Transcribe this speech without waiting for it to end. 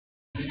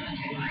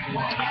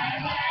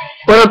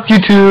What up,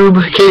 YouTube?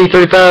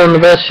 KD35 on the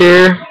best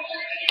here.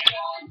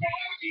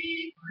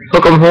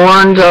 Hook 'em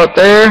horns out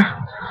there.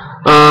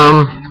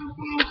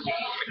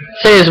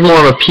 Say it's more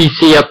of a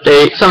PC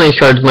update. Some of these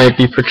cards might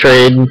be for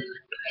trade,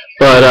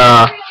 but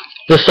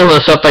just some of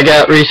the stuff I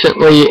got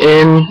recently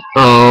in.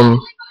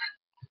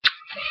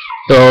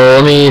 So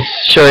let me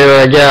show you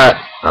what I got.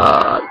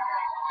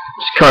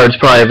 This card's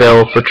probably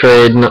available for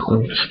trade.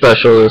 Nothing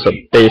special. It's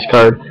a base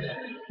card.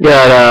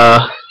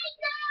 Got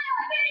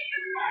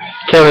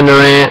Kevin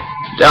Durant,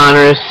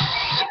 Donruss.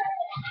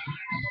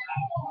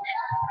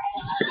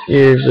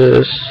 Here's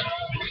this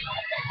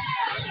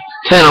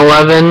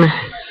 10-11.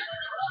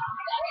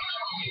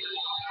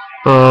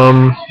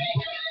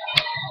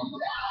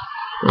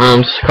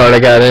 This card I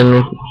got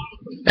in.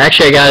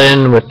 Actually, I got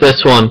in with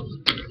this one.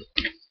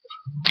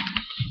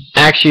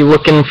 Actually,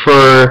 looking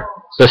for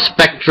the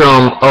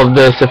spectrum of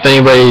this. If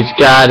anybody's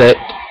got it,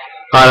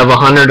 out of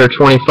 100 or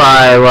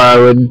 25, I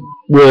would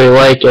really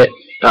like it.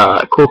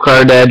 Cool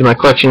card to add to my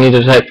collection. These are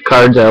the type of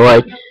cards I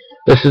like.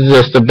 This is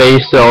just the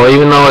base, though.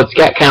 Even though it's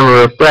got kind of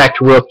a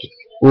refractor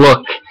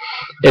look,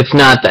 it's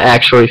not the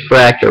actual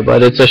refractor,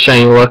 but it's a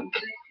shiny look.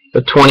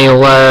 The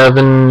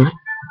 2011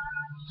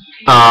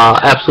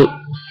 absolute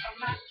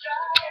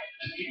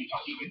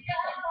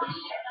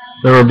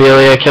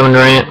memorabilia, Kevin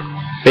Durant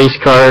base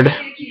card.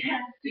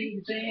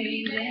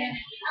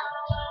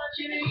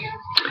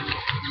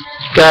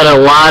 Got a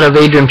lot of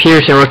Adrian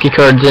Peterson rookie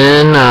cards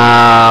in. We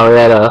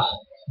had a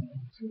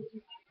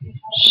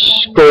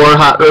Score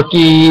Hot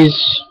Rookies,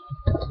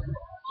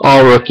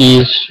 all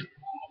rookies,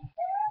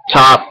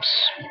 Tops,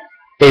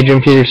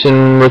 Adrian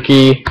Peterson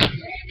rookie,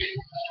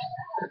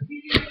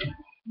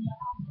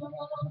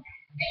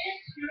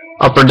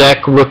 Upper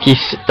Deck rookie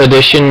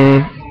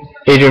edition,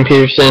 Adrian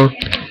Peterson,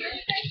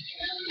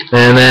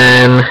 and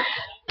then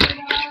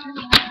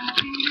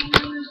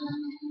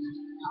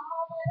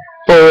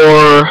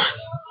 4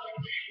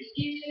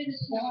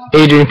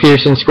 Adrian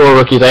Peterson Score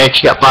rookies. I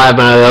actually got 5,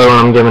 but the other one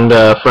I'm giving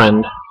to a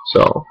friend.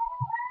 So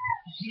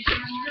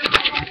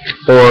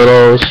 4 of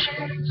those.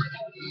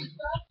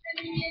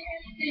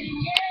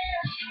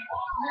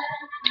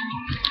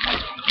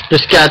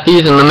 Just got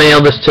these in the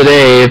mail this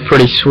today.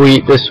 Pretty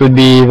sweet. This would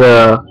be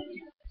the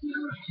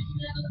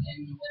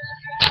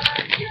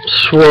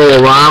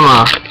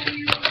Swirl-Rama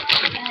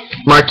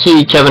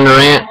Marquee Kevin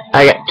Durant.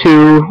 I got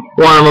 2.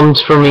 One of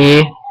them's for me,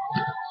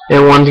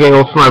 and one's gonna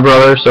go for my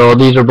brother. So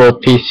these are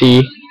both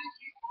PC.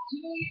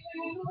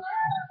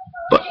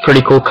 But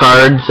pretty cool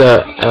cards.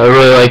 I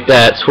really like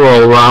that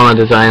Swirl-Rama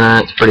design on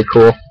it. It's pretty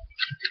cool.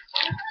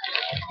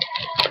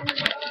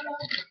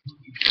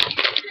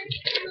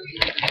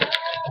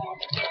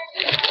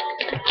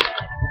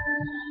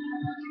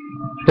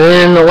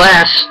 And the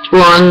last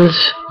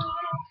ones,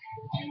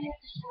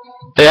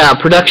 yeah,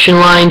 production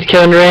lines,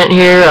 Kevin Durant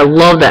here. I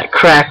love that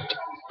cracked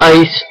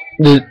ice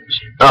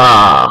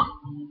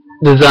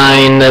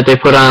design that they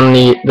put on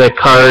the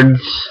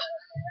cards,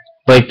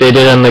 like they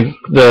did on the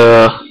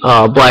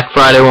Black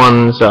Friday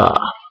ones.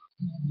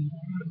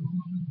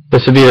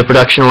 This would be the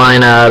production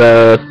line out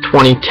of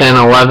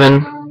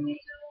 2010-11.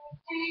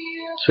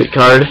 Sweet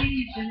card.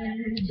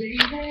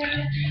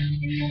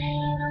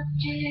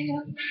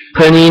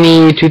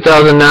 Panini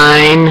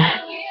 2009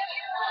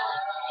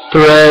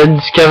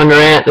 Threads Kevin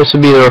Durant. This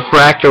would be the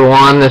refractor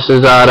one. This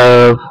is out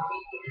of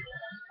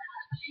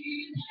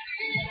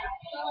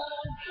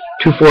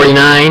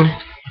 249.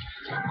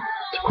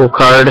 It's a cool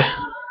card.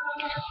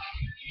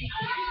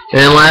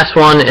 And last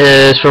one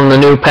is from the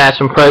new past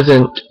and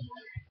present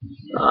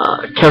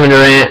Kevin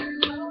Durant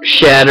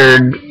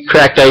shattered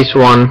cracked ice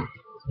one.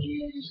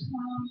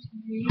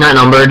 Not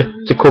numbered.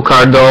 It's a cool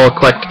card though. I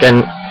collect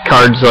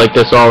cards like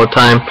this all the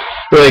time.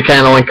 Really kind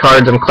of the only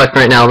cards I'm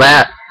collecting right now.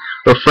 That,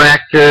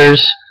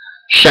 refractors,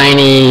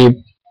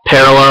 shiny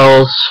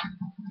parallels,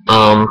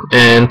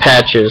 and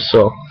patches.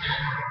 So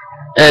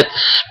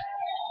that's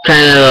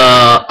kind of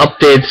the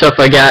updated stuff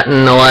I got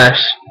in the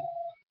last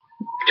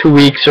 2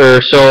 weeks or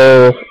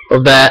so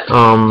of that.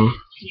 I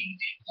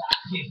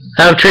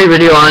have a trade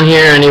video on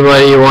here.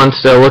 Anybody who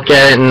wants to look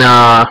at it and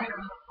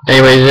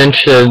anybody's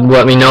interested,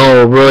 let me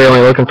know. We're really only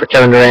looking for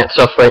Kevin Durant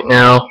stuff right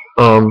now.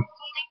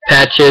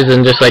 Patches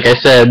and just like I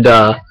said,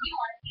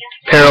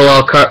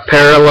 parallel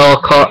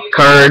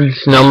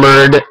cards,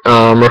 numbered,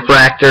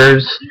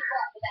 refractors.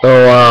 So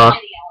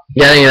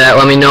got any of that,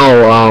 let me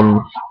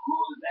know.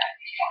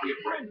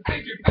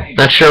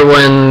 Not sure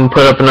when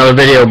put up another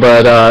video,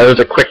 but it was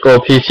a quick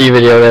little PC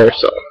video there.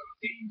 So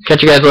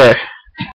catch you guys later.